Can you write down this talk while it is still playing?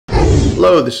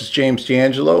Hello, this is James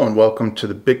D'Angelo and welcome to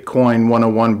the Bitcoin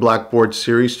 101 Blackboard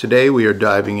series. Today we are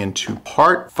diving into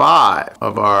part 5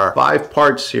 of our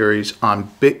 5-part series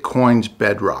on Bitcoin's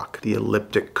bedrock, the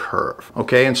elliptic curve.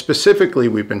 Okay, and specifically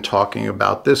we've been talking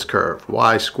about this curve,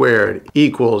 y squared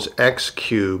equals x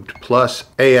cubed plus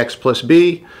ax plus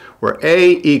b, where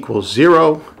a equals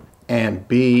 0 and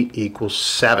b equals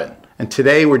 7. And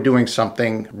today we're doing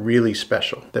something really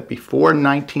special that before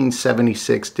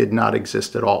 1976 did not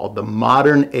exist at all. The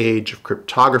modern age of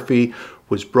cryptography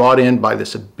was brought in by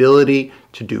this ability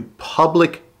to do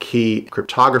public key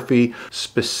cryptography.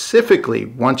 Specifically,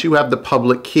 once you have the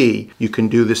public key, you can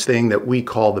do this thing that we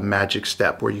call the magic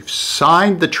step, where you've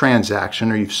signed the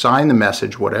transaction or you've signed the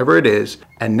message, whatever it is,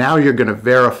 and now you're going to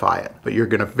verify it. But you're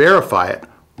going to verify it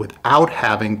without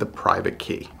having the private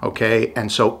key, okay?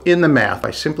 And so in the math, by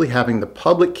simply having the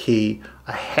public key,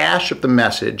 a hash of the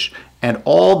message, and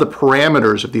all the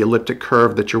parameters of the elliptic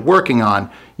curve that you're working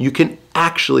on, you can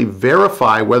actually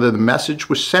verify whether the message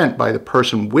was sent by the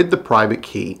person with the private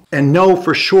key and know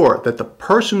for sure that the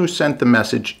person who sent the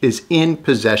message is in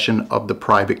possession of the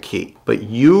private key. But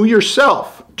you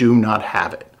yourself do not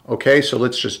have it, okay? So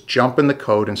let's just jump in the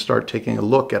code and start taking a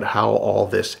look at how all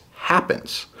this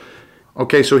happens.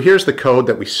 Okay, so here's the code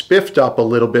that we spiffed up a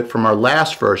little bit from our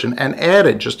last version and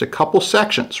added just a couple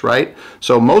sections, right?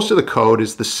 So most of the code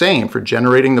is the same for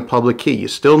generating the public key. You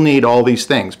still need all these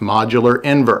things: modular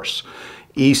inverse,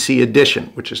 EC addition,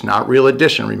 which is not real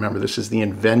addition. Remember, this is the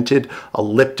invented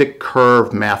elliptic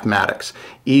curve mathematics.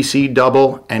 EC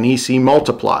double and EC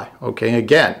multiply. Okay,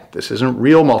 again, this isn't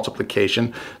real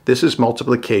multiplication. This is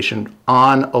multiplication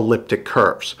on elliptic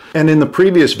curves. And in the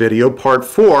previous video, part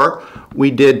 4, we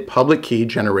did public key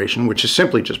generation, which is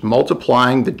simply just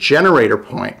multiplying the generator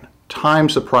point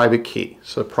times the private key.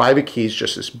 So the private key is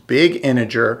just this big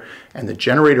integer, and the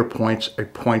generator point's a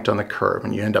point on the curve,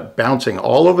 and you end up bouncing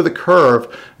all over the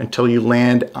curve until you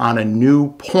land on a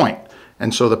new point.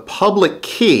 And so the public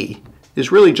key is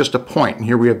really just a point, and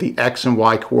here we have the x and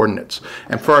y coordinates.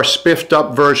 And for our spiffed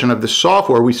up version of the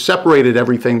software, we separated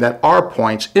everything that are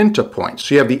points into points.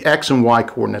 So you have the x and y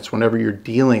coordinates whenever you're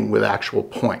dealing with actual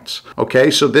points. Okay,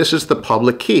 so this is the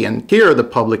public key, and here the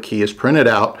public key is printed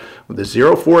out with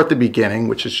the 04 at the beginning,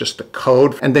 which is just the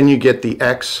code, and then you get the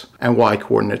x and y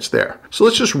coordinates there. So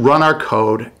let's just run our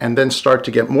code and then start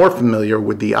to get more familiar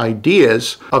with the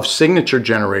ideas of signature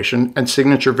generation and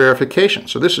signature verification.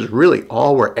 So this is really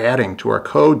all we're adding to our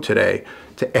code today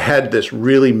to add this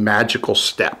really magical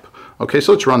step. Okay,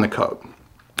 so let's run the code.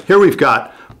 Here we've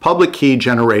got public key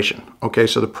generation. Okay,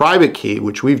 so the private key,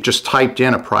 which we've just typed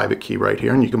in a private key right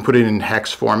here, and you can put it in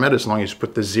hex format as long as you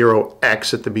put the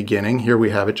 0x at the beginning. Here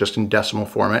we have it just in decimal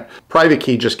format. Private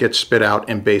key just gets spit out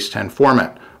in base 10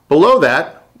 format. Below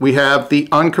that, we have the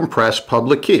uncompressed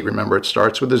public key. Remember, it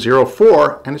starts with the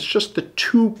 04, and it's just the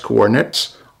 2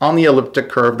 coordinates on the elliptic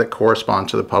curve that correspond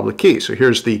to the public key. So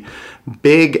here's the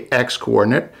big x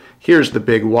coordinate, here's the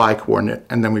big y coordinate,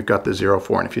 and then we've got the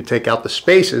 04. And if you take out the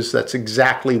spaces, that's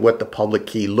exactly what the public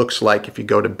key looks like if you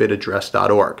go to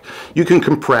bitaddress.org. You can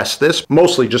compress this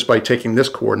mostly just by taking this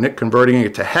coordinate, converting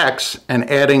it to hex, and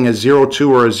adding a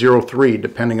 02 or a 03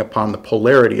 depending upon the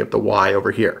polarity of the y over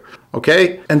here.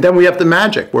 Okay, and then we have the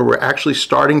magic where we're actually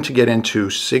starting to get into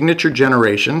signature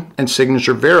generation and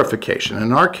signature verification.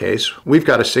 In our case, we've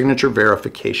got a signature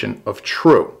verification of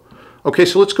true. Okay,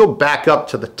 so let's go back up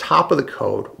to the top of the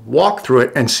code, walk through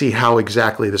it, and see how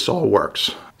exactly this all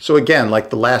works. So again, like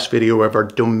the last video, we have our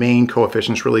domain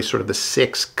coefficients, really sort of the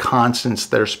 6 constants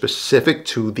that are specific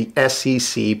to the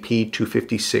SEC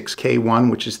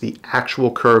P256K1, which is the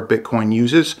actual curve Bitcoin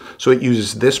uses. So it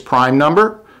uses this prime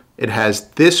number. It has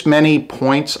this many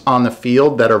points on the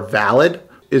field that are valid.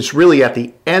 It's really at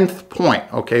the nth point,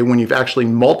 okay, when you've actually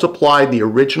multiplied the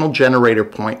original generator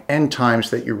point n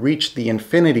times that you reach the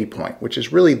infinity point, which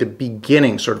is really the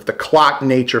beginning, sort of the clock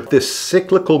nature of this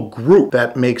cyclical group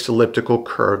that makes elliptical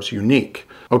curves unique.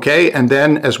 Okay, and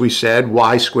then as we said,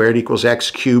 y squared equals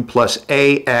x cubed plus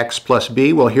ax plus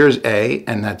b. Well, here's a,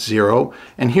 and that's 0.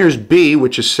 And here's b,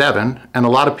 which is 7. And a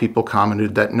lot of people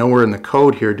commented that nowhere in the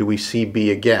code here do we see b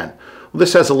again. Well,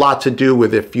 this has a lot to do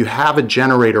with if you have a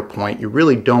generator point, you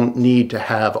really don't need to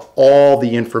have all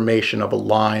the information of a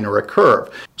line or a curve.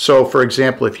 So for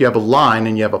example, if you have a line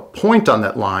and you have a point on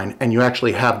that line and you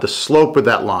actually have the slope of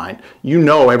that line, you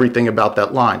know everything about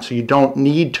that line. So you don't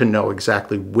need to know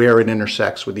exactly where it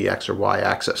intersects with the x or y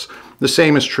axis. The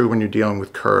same is true when you're dealing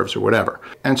with curves or whatever.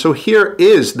 And so here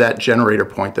is that generator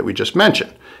point that we just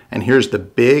mentioned. And here's the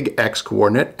big x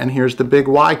coordinate and here's the big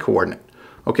y coordinate.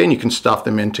 Okay, and you can stuff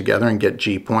them in together and get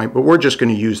G point, but we're just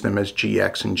going to use them as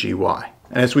GX and GY.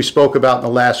 And as we spoke about in the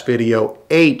last video,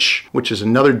 H, which is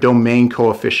another domain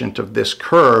coefficient of this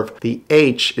curve, the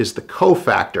H is the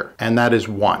cofactor, and that is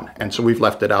 1. And so we've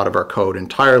left it out of our code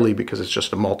entirely because it's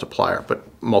just a multiplier, but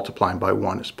multiplying by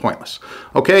 1 is pointless.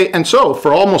 Okay, and so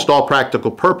for almost all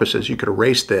practical purposes, you could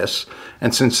erase this.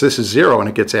 And since this is 0 and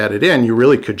it gets added in, you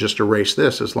really could just erase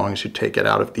this as long as you take it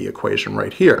out of the equation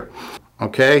right here.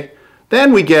 Okay,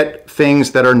 then we get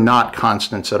things that are not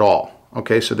constants at all.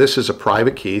 Okay, so this is a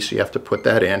private key, so you have to put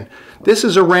that in. This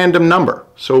is a random number.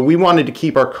 So we wanted to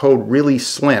keep our code really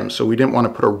slim, so we didn't want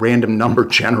to put a random number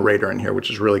generator in here, which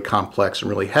is really complex and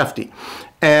really hefty.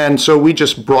 And so we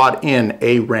just brought in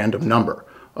a random number.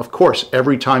 Of course,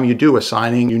 every time you do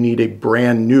assigning, you need a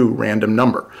brand new random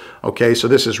number. Okay, so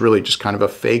this is really just kind of a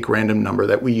fake random number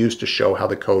that we use to show how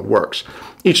the code works.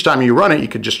 Each time you run it, you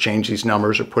could just change these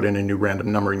numbers or put in a new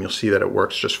random number and you'll see that it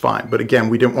works just fine. But again,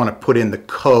 we didn't want to put in the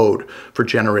code for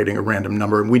generating a random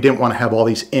number, and we didn't want to have all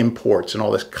these imports and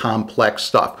all this complex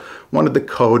stuff. We wanted the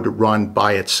code to run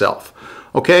by itself.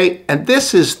 Okay, and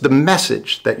this is the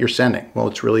message that you're sending. Well,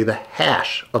 it's really the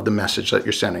hash of the message that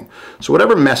you're sending. So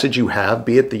whatever message you have,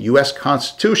 be it the US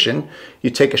Constitution, you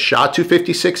take a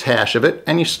SHA-256 hash of it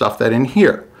and you stuff that in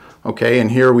here. Okay, and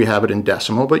here we have it in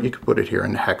decimal, but you could put it here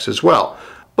in hex as well.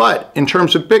 But in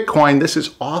terms of Bitcoin, this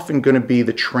is often going to be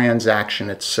the transaction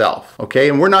itself, okay?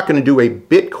 And we're not going to do a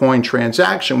Bitcoin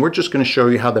transaction. We're just going to show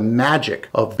you how the magic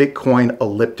of Bitcoin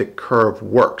elliptic curve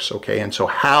works, okay? And so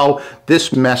how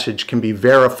this message can be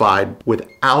verified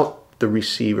without the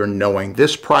receiver knowing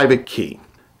this private key.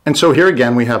 And so here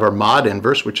again, we have our mod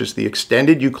inverse, which is the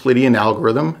extended Euclidean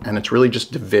algorithm, and it's really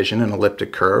just division in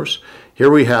elliptic curves. Here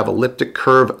we have elliptic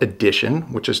curve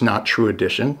addition, which is not true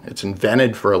addition. It's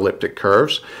invented for elliptic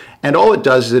curves. And all it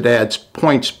does is it adds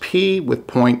points P with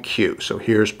point Q. So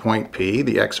here's point P,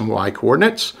 the X and Y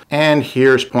coordinates, and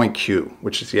here's point Q,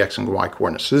 which is the X and Y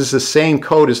coordinates. So this is the same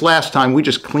code as last time. We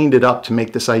just cleaned it up to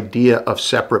make this idea of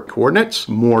separate coordinates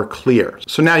more clear.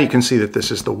 So now you can see that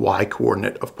this is the Y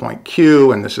coordinate of point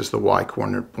Q, and this is the Y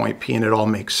coordinate of point P, and it all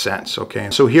makes sense, okay?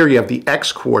 So here you have the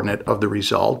X coordinate of the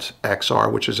result,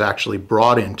 XR, which is actually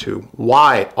brought into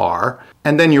YR,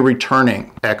 and then you're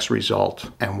returning X result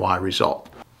and Y result.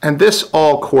 And this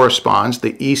all corresponds,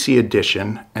 the EC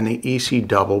addition and the EC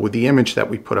double, with the image that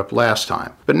we put up last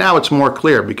time. But now it's more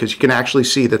clear because you can actually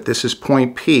see that this is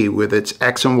point P with its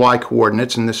X and Y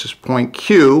coordinates, and this is point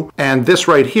Q. And this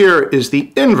right here is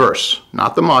the inverse,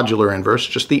 not the modular inverse,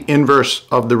 just the inverse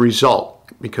of the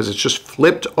result, because it's just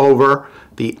flipped over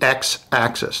the X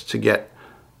axis to get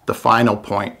the final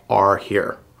point R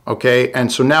here. Okay,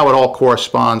 and so now it all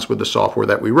corresponds with the software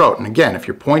that we wrote. And again, if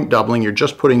you're point doubling, you're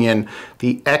just putting in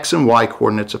the X and Y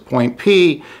coordinates of point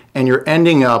P, and you're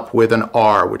ending up with an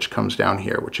R, which comes down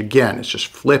here, which again is just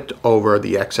flipped over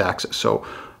the X axis. So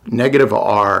negative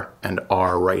R and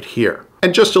R right here.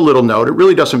 And just a little note, it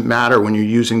really doesn't matter when you're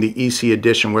using the EC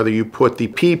addition whether you put the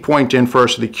P point in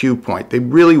first or the Q point. They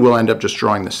really will end up just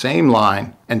drawing the same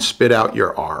line and spit out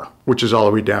your R, which is all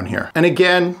the way down here. And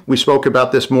again, we spoke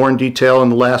about this more in detail in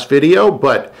the last video,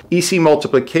 but EC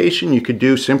multiplication you could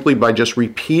do simply by just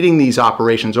repeating these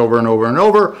operations over and over and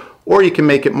over, or you can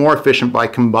make it more efficient by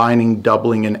combining,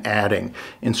 doubling, and adding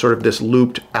in sort of this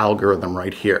looped algorithm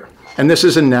right here. And this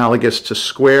is analogous to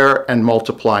square and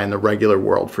multiply in the regular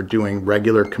world for doing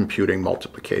regular computing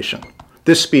multiplication.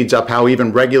 This speeds up how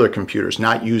even regular computers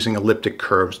not using elliptic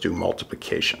curves do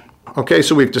multiplication. Okay,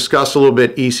 so we've discussed a little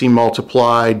bit EC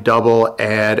multiply, double,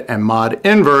 add, and mod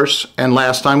inverse. And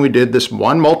last time we did this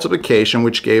one multiplication,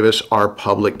 which gave us our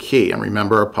public key. And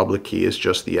remember, our public key is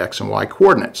just the X and Y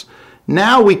coordinates.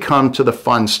 Now we come to the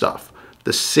fun stuff,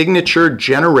 the signature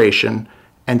generation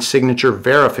and signature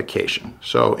verification.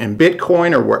 So in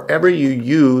Bitcoin or wherever you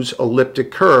use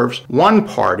elliptic curves, one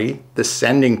party, the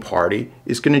sending party,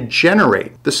 is going to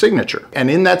generate the signature.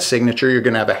 And in that signature, you're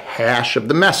going to have a hash of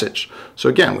the message. So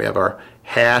again, we have our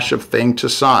hash of thing to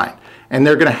sign. And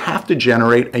they're going to have to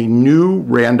generate a new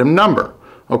random number.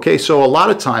 Okay, so a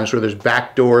lot of times where there's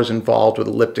backdoors involved with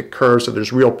elliptic curves, so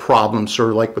there's real problems,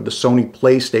 sort of like with the Sony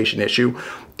PlayStation issue,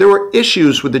 there were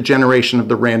issues with the generation of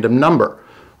the random number.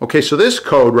 Okay, so this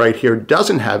code right here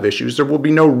doesn't have issues. There will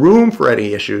be no room for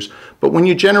any issues. But when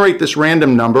you generate this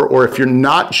random number, or if you're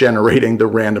not generating the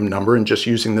random number and just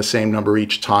using the same number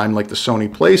each time, like the Sony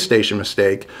PlayStation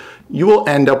mistake, you will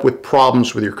end up with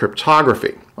problems with your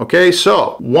cryptography. Okay,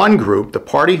 so one group, the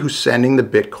party who's sending the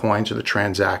Bitcoin to the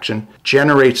transaction,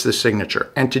 generates the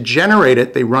signature. And to generate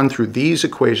it, they run through these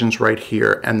equations right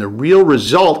here. And the real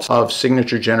result of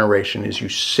signature generation is you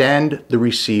send the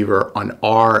receiver an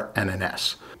R and an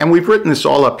S. And we've written this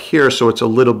all up here so it's a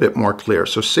little bit more clear.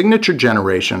 So signature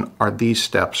generation are these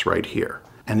steps right here.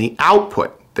 And the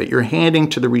output that you're handing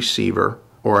to the receiver,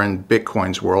 or in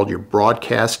Bitcoin's world, you're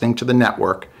broadcasting to the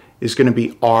network, is going to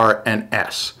be R and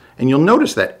S. And you'll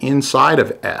notice that inside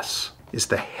of S is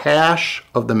the hash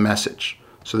of the message.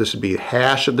 So this would be the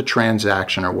hash of the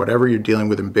transaction or whatever you're dealing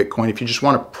with in Bitcoin. If you just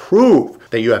want to prove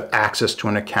that you have access to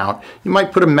an account, you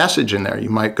might put a message in there.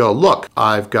 You might go, look,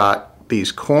 I've got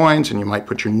these coins, and you might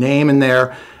put your name in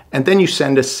there. And then you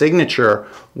send a signature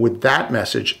with that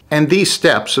message. And these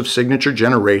steps of signature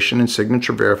generation and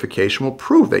signature verification will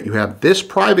prove that you have this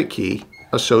private key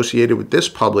associated with this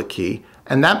public key,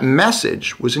 and that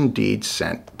message was indeed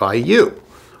sent by you.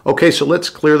 Okay, so let's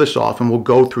clear this off, and we'll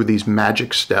go through these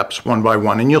magic steps one by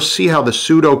one. And you'll see how the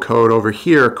pseudocode over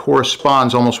here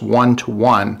corresponds almost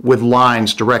one-to-one with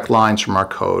lines, direct lines from our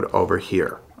code over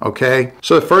here. Okay,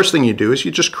 so the first thing you do is you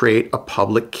just create a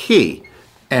public key.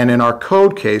 And in our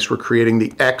code case, we're creating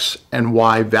the X and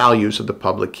Y values of the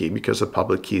public key because the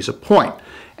public key is a point.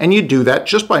 And you do that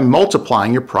just by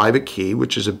multiplying your private key,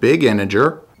 which is a big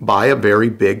integer, by a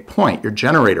very big point, your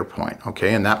generator point,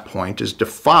 okay? And that point is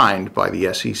defined by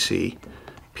the SEC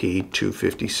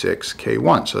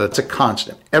P256K1. So that's a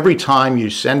constant. Every time you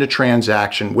send a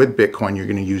transaction with Bitcoin, you're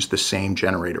going to use the same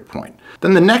generator point.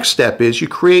 Then the next step is you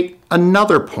create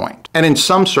another point. And in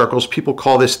some circles, people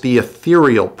call this the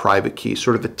ethereal private key,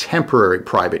 sort of the temporary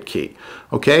private key,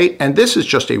 okay? And this is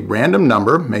just a random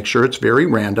number, make sure it's very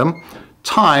random,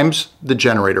 times the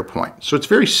generator point. So it's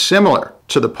very similar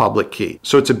to the public key.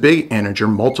 So it's a big integer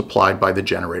multiplied by the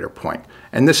generator point.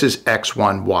 And this is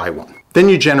x1, y1. Then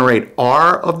you generate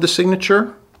R of the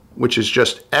signature, which is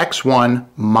just x1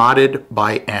 modded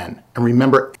by n. And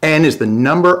remember, n is the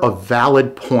number of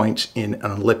valid points in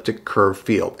an elliptic curve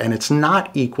field. And it's not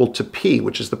equal to p,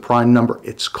 which is the prime number.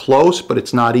 It's close, but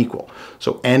it's not equal.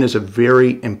 So n is a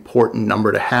very important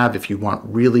number to have if you want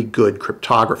really good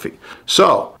cryptography.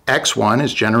 So x1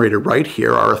 is generated right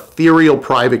here, our ethereal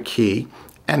private key,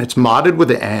 and it's modded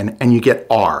with an n, and you get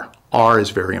R. R is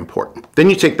very important. Then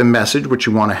you take the message which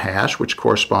you want to hash, which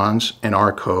corresponds in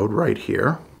our code right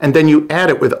here, and then you add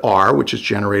it with R, which is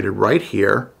generated right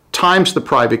here, times the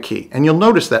private key. And you'll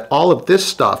notice that all of this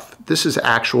stuff, this is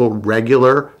actual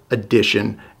regular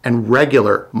addition and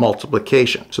regular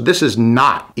multiplication. So this is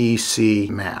not EC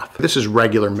math. This is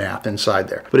regular math inside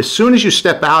there. But as soon as you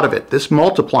step out of it, this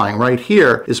multiplying right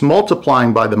here is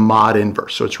multiplying by the mod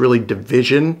inverse. So it's really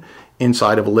division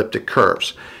inside of elliptic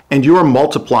curves. And you are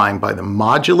multiplying by the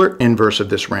modular inverse of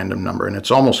this random number. And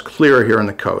it's almost clear here in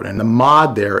the code. And the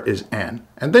mod there is n.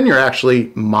 And then you're actually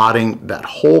modding that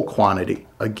whole quantity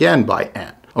again by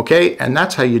n. Okay, and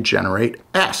that's how you generate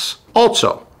S.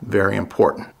 Also very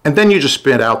important. And then you just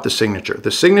spit out the signature.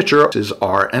 The signature is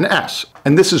R and S.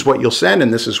 And this is what you'll send,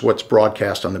 and this is what's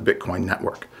broadcast on the Bitcoin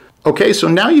network. Okay, so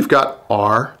now you've got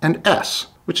R and S,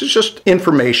 which is just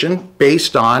information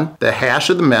based on the hash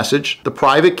of the message, the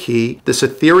private key, this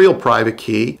ethereal private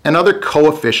key, and other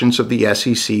coefficients of the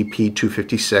SEC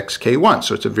P256K1.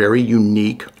 So it's a very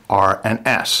unique R and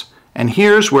S. And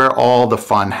here's where all the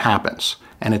fun happens.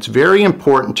 And it's very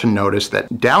important to notice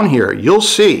that down here, you'll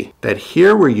see that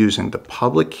here we're using the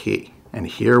public key and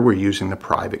here we're using the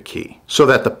private key, so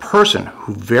that the person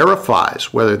who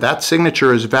verifies whether that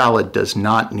signature is valid does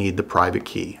not need the private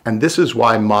key. And this is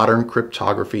why modern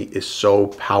cryptography is so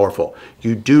powerful.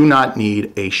 You do not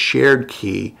need a shared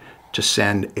key to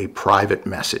send a private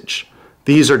message.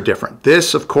 These are different.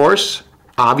 This, of course,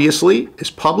 obviously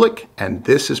is public, and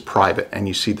this is private. And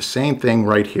you see the same thing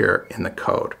right here in the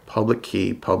code. Public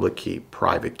key,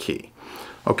 private key.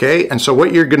 Okay, and so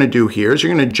what you're going to do here is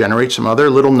you're going to generate some other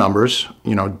little numbers,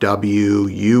 you know, W,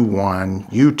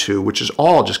 U1, U2, which is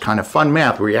all just kind of fun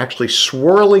math where you're actually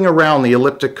swirling around the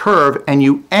elliptic curve and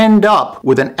you end up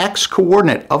with an X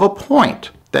coordinate of a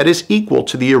point that is equal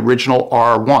to the original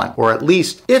R1, or at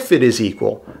least if it is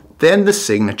equal, then the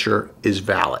signature is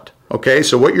valid. Okay,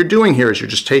 so what you're doing here is you're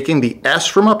just taking the S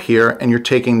from up here and you're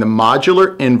taking the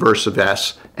modular inverse of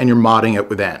S and you're modding it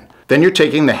with N. Then you're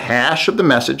taking the hash of the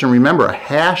message, and remember, a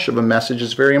hash of a message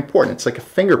is very important. It's like a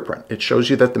fingerprint. It shows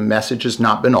you that the message has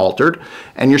not been altered,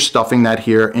 and you're stuffing that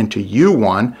here into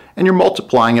U1, and you're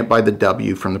multiplying it by the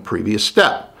W from the previous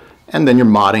step. And then you're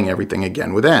modding everything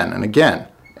again with N. And again,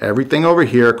 everything over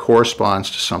here corresponds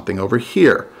to something over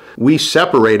here. We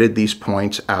separated these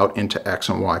points out into X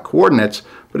and Y coordinates,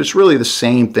 but it's really the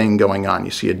same thing going on.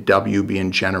 You see a W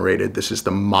being generated. This is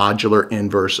the modular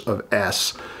inverse of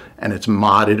S. and it's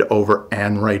modded over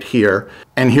N right here.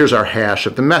 And here's our hash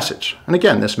of the message. And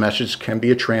again, this message can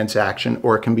be a transaction,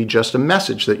 or it can be just a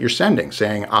message that you're sending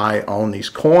saying, I own these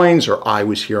coins, or I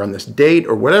was here on this date,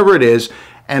 or whatever it is.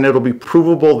 And it'll be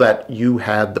provable that you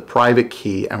had the private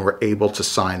key and were able to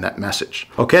sign that message.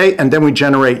 Okay, and then we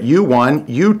generate U1,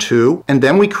 U2, and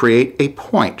then we create a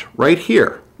point right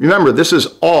here. Remember, this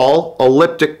is all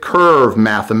elliptic curve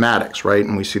mathematics, right?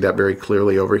 And we see that very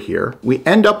clearly over here. We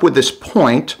end up with this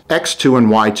point, x2 and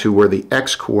y2, where the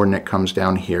x coordinate comes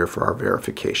down here for our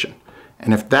verification.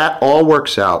 And if that all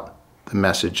works out, the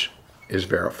message is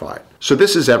verified. So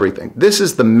this is everything. This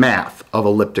is the math of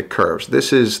elliptic curves.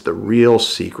 This is the real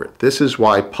secret. This is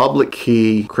why public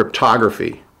key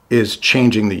cryptography is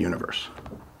changing the universe.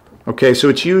 Okay, so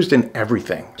it's used in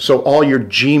everything. So all your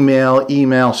Gmail,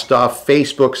 email stuff,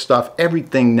 Facebook stuff,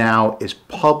 everything now is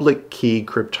public key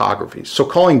cryptography. So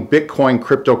calling Bitcoin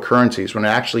cryptocurrencies when it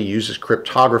actually uses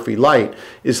cryptography light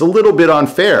is a little bit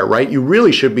unfair, right? You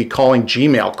really should be calling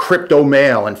Gmail crypto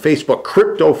mail and Facebook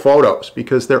crypto photos,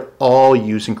 because they're all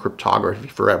using cryptography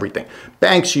for everything.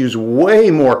 Banks use way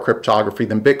more cryptography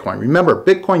than Bitcoin. Remember,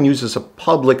 Bitcoin uses a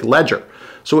public ledger.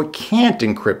 So it can't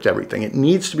encrypt everything. It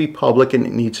needs to be public and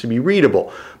it needs to be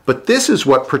readable. But this is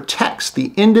what protects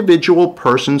the individual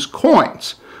person's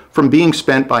coins from being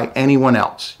spent by anyone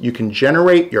else. You can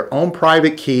generate your own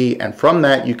private key, and from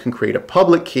that you can create a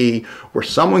public key where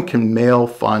someone can mail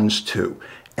funds to.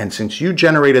 And since you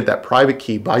generated that private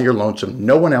key by your lonesome,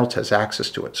 no one else has access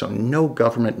to it. So no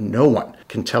government, no one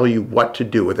can tell you what to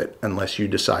do with it unless you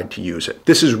decide to use it.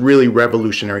 This is really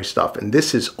revolutionary stuff, and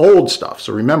this is old stuff.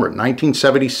 So remember,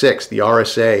 1976, the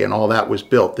RSA and all that was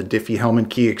built, the Diffie-Hellman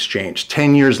key exchange.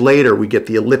 10 years later, we get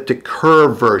the elliptic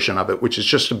curve version of it, which is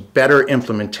just a better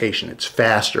implementation. It's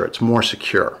faster, it's more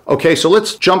secure. Okay, so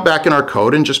let's jump back in our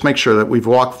code and just make sure that we've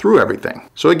walked through everything.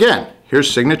 So again,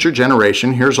 here's signature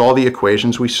generation. Here's all the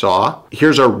equations we saw.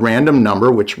 Here's our random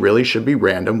number, which really should be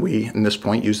random. We, in this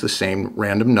point, use the same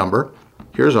random number.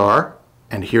 Here's R,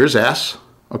 and here's S,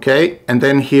 okay? And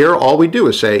then here, all we do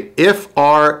is say, if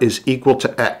R is equal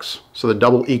to X. So the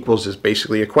double equals is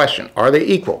basically a question. Are they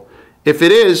equal? If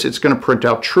it is, it's going to print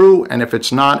out true, and if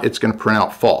it's not, it's going to print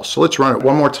out false. So let's run it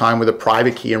one more time with a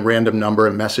private key and random number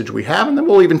and message we have, and then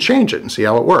we'll even change it and see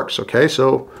how it works, okay?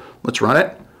 So let's run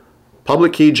it.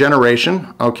 Public key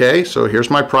generation, okay, so here's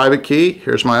my private key,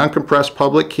 here's my uncompressed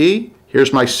public key,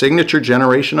 here's my signature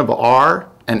generation of R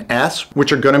and S,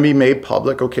 which are going to be made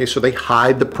public, okay, so they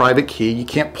hide the private key. You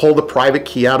can't pull the private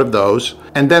key out of those.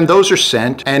 And then those are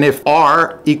sent, and if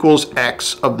R equals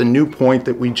X of the new point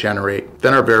that we generate,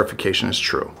 then our verification is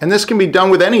true. And this can be done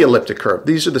with any elliptic curve.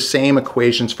 These are the same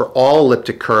equations for all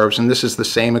elliptic curves, and this is the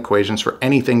same equations for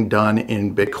anything done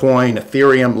in Bitcoin,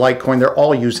 Ethereum, Litecoin. They're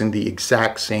all using the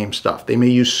exact same stuff. They may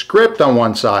use script on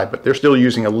one side, but they're still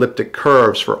using elliptic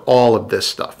curves for all of this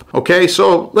stuff. Okay,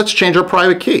 so let's change our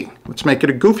private key. Let's make it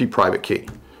a goofy private key. It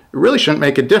really shouldn't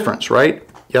make a difference, right?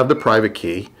 You have the private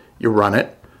key, you run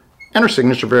it, and our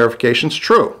signature verification is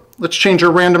true. Let's change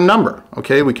our random number.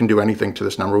 Okay, we can do anything to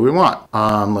this number we want.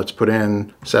 Let's put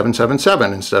in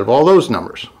 777 instead of all those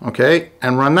numbers. Okay,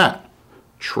 and run that.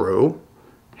 True.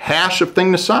 Hash of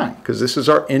thing to sign, because this is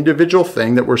our individual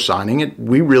thing that we're signing. It.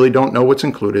 We really don't know what's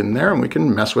included in there, and we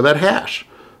can mess with that hash.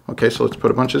 Okay, so let's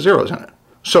put a bunch of zeros in it.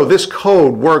 So this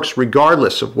code works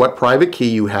regardless of what private key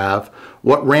you have,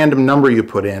 what random number you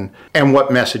put in, and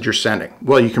what message you're sending.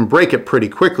 Well, you can break it pretty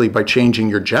quickly by changing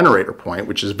your generator point,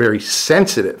 which is a very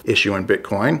sensitive issue in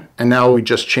Bitcoin. And now we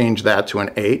just change that to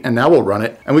an 8, and now we'll run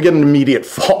it, and we get an immediate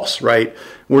false, right?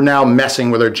 We're now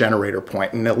messing with our generator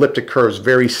point, and the elliptic curve is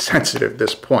very sensitive at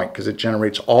this point because it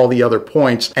generates all the other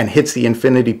points and hits the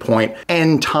infinity point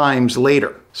n times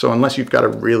later. So unless you've got a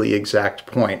really exact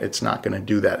point, it's not going to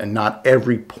do that. And not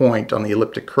every point on the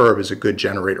elliptic curve is a good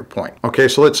generator point. Okay,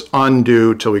 so let's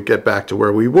undo till we get back to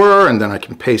where we were, and then I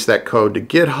can paste that code to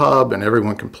GitHub and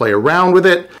everyone can play around with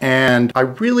it. And I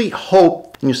really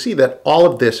hope you see that all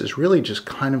of this is really just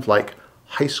kind of like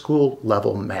high school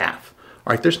level math.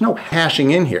 All right, there's no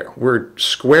hashing in here. We're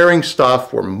squaring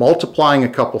stuff, we're multiplying a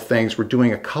couple things, we're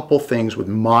doing a couple things with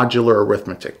modular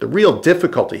arithmetic. The real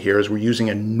difficulty here is we're using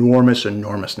enormous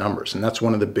numbers, and that's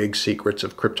one of the big secrets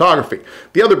of cryptography.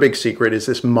 The other big secret is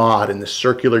this mod and this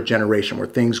circular generation where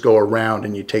things go around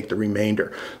and you take the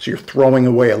remainder. So you're throwing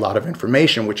away a lot of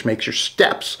information, which makes your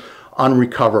steps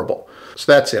unrecoverable.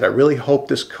 So that's it. I really hope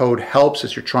this code helps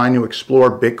as you're trying to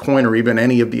explore Bitcoin or even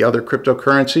any of the other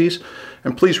cryptocurrencies.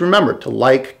 And please remember to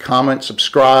like, comment,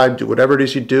 subscribe, do whatever it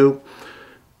is you do,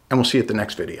 and we'll see you at the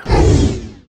next video.